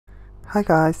Hi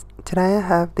guys, today I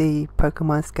have the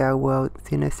Pokemon Scale World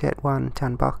Sinnoh Set 1 to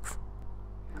unbox.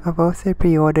 I've also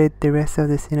pre-ordered the rest of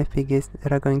the Sinnoh figures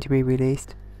that are going to be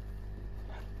released.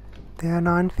 There are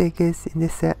 9 figures in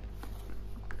this set.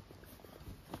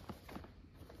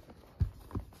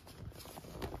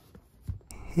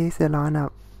 Here's the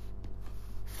lineup.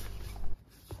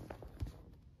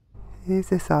 Here's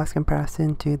the size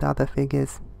comparison to the other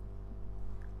figures.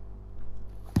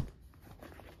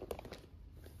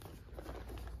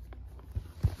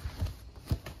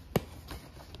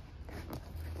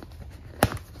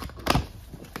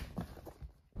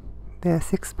 There are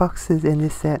 6 boxes in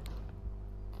this set.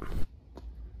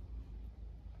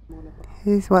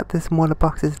 Here's what the smaller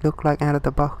boxes look like out of the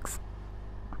box.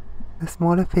 The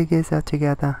smaller figures are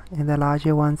together and the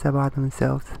larger ones are by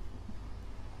themselves.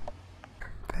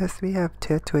 First we have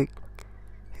Turtwig.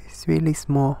 He's really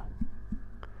small.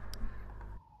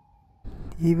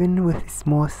 Even with his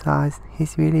small size,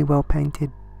 he's really well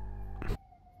painted.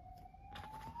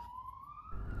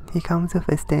 He comes with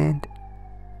a stand.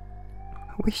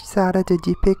 Which starter did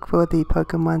you pick for the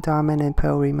Pokemon Diamond and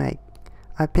Pearl remake?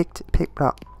 I picked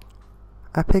Piplup.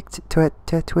 I picked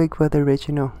Turtwig for the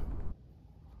original.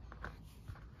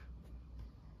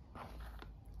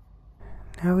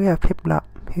 Now we have Piplup.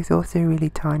 He's also really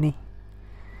tiny.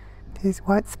 His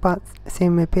white spots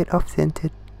seem a bit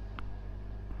off-centered,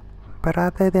 but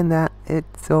other than that,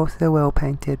 it's also well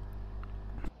painted.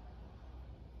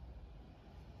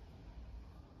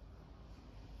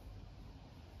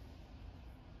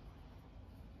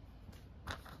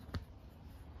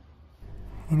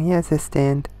 And he has a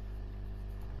stand.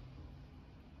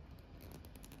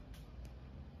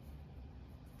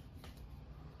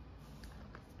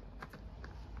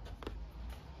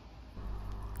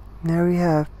 Now we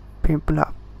have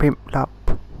Piplup.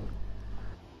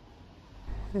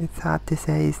 It's hard to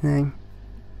say his name.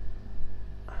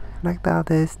 Like the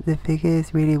others, the figure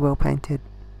is really well painted.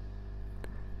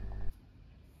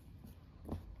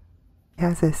 He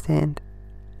has a stand.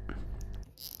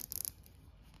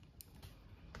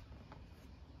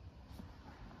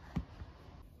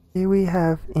 Here we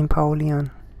have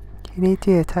Empoleon. You need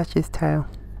to attach his tail.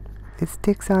 It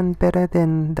sticks on better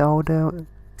than the older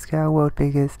Scale World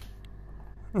figures.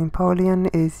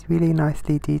 Empoleon is really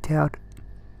nicely detailed.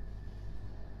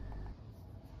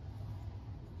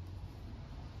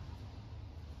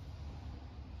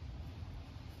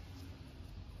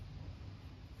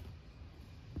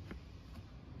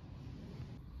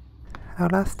 Our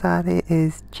last starter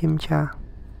is Chimchar.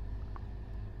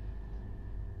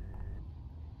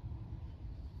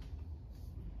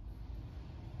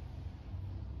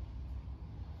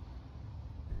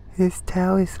 His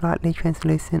tail is slightly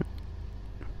translucent.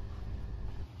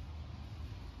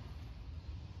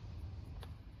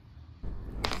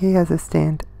 He has a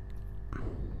stand.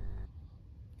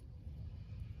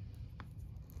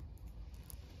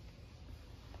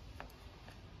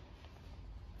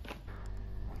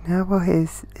 Now for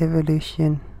his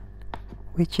evolution,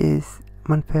 which is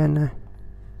Monferno.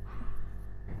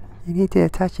 You need to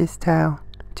attach his tail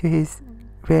to his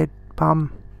red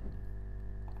bum.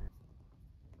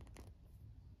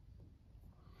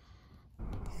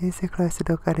 Here's a closer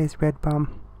look at his red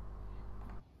bum.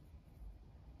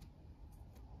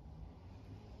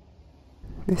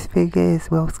 This figure is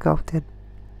well sculpted.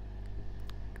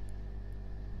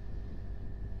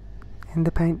 And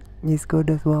the paint is good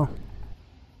as well.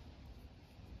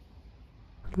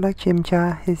 Like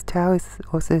Chimchar, his tail is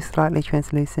also slightly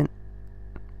translucent.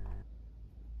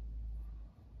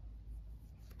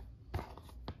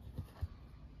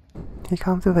 He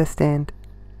comes with a stand.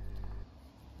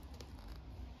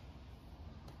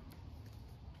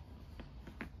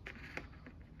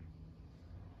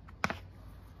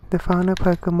 The final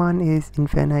Pokemon is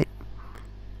Infernape.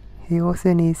 He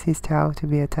also needs his tail to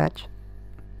be attached.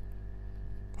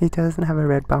 He doesn't have a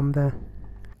red bum though.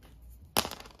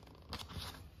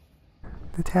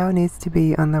 The tail needs to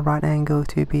be on the right angle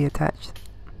to be attached.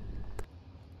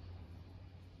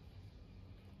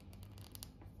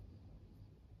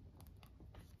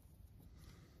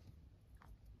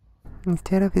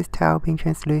 Instead of his tail being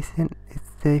translucent, it's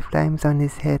the flames on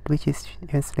his head which is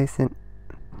translucent.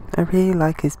 I really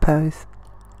like his pose.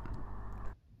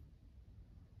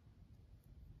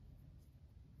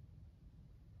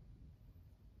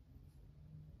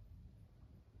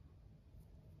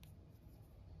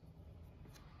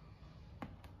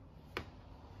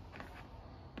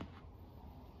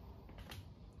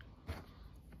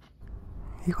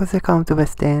 He also comes with a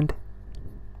stand,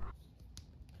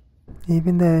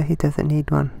 even though he doesn't need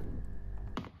one.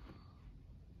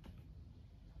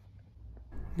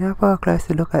 Now for a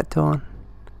closer look at Dawn.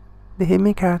 The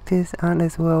human characters aren't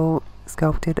as well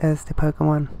sculpted as the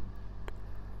Pokemon,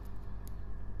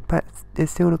 but it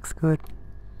still looks good.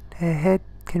 Their head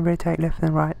can rotate left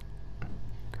and right.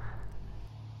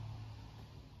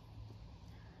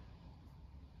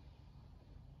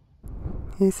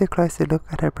 Here's a closer look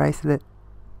at her bracelet.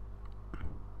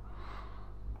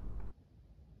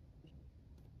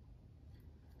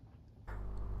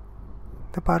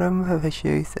 The bottom of her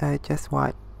shoes are just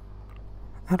white.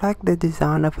 I like the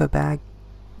design of her bag.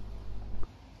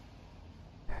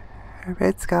 Her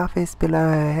red scarf is below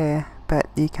her hair, but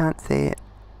you can't see it.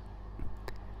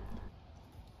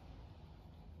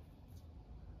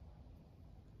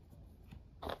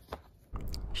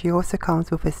 She also comes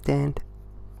with a stand.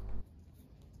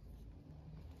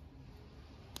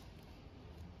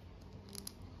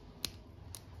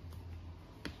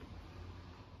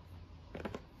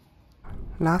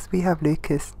 Last we have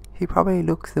Lucas. He probably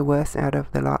looks the worst out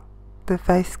of the lot. The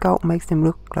face sculpt makes him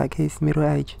look like he's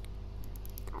middle-aged.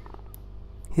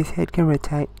 His head can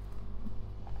rotate.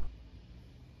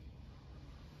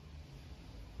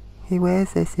 He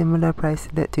wears a similar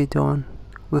bracelet to Dawn,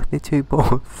 with the two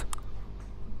balls.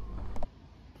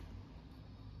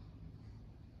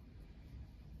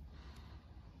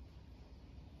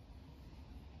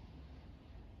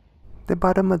 The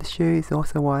bottom of the shoe is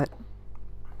also white.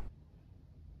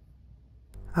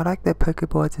 I like the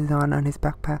Pokeball design on his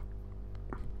backpack.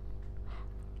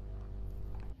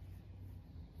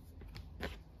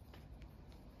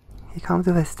 He comes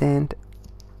with a stand.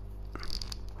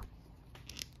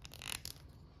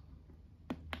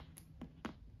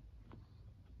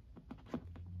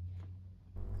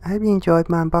 I hope you enjoyed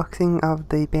my unboxing of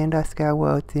the Bandai Scale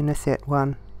World Sinnoh Set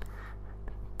 1.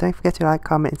 Don't forget to like,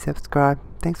 comment and subscribe.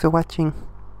 Thanks for watching.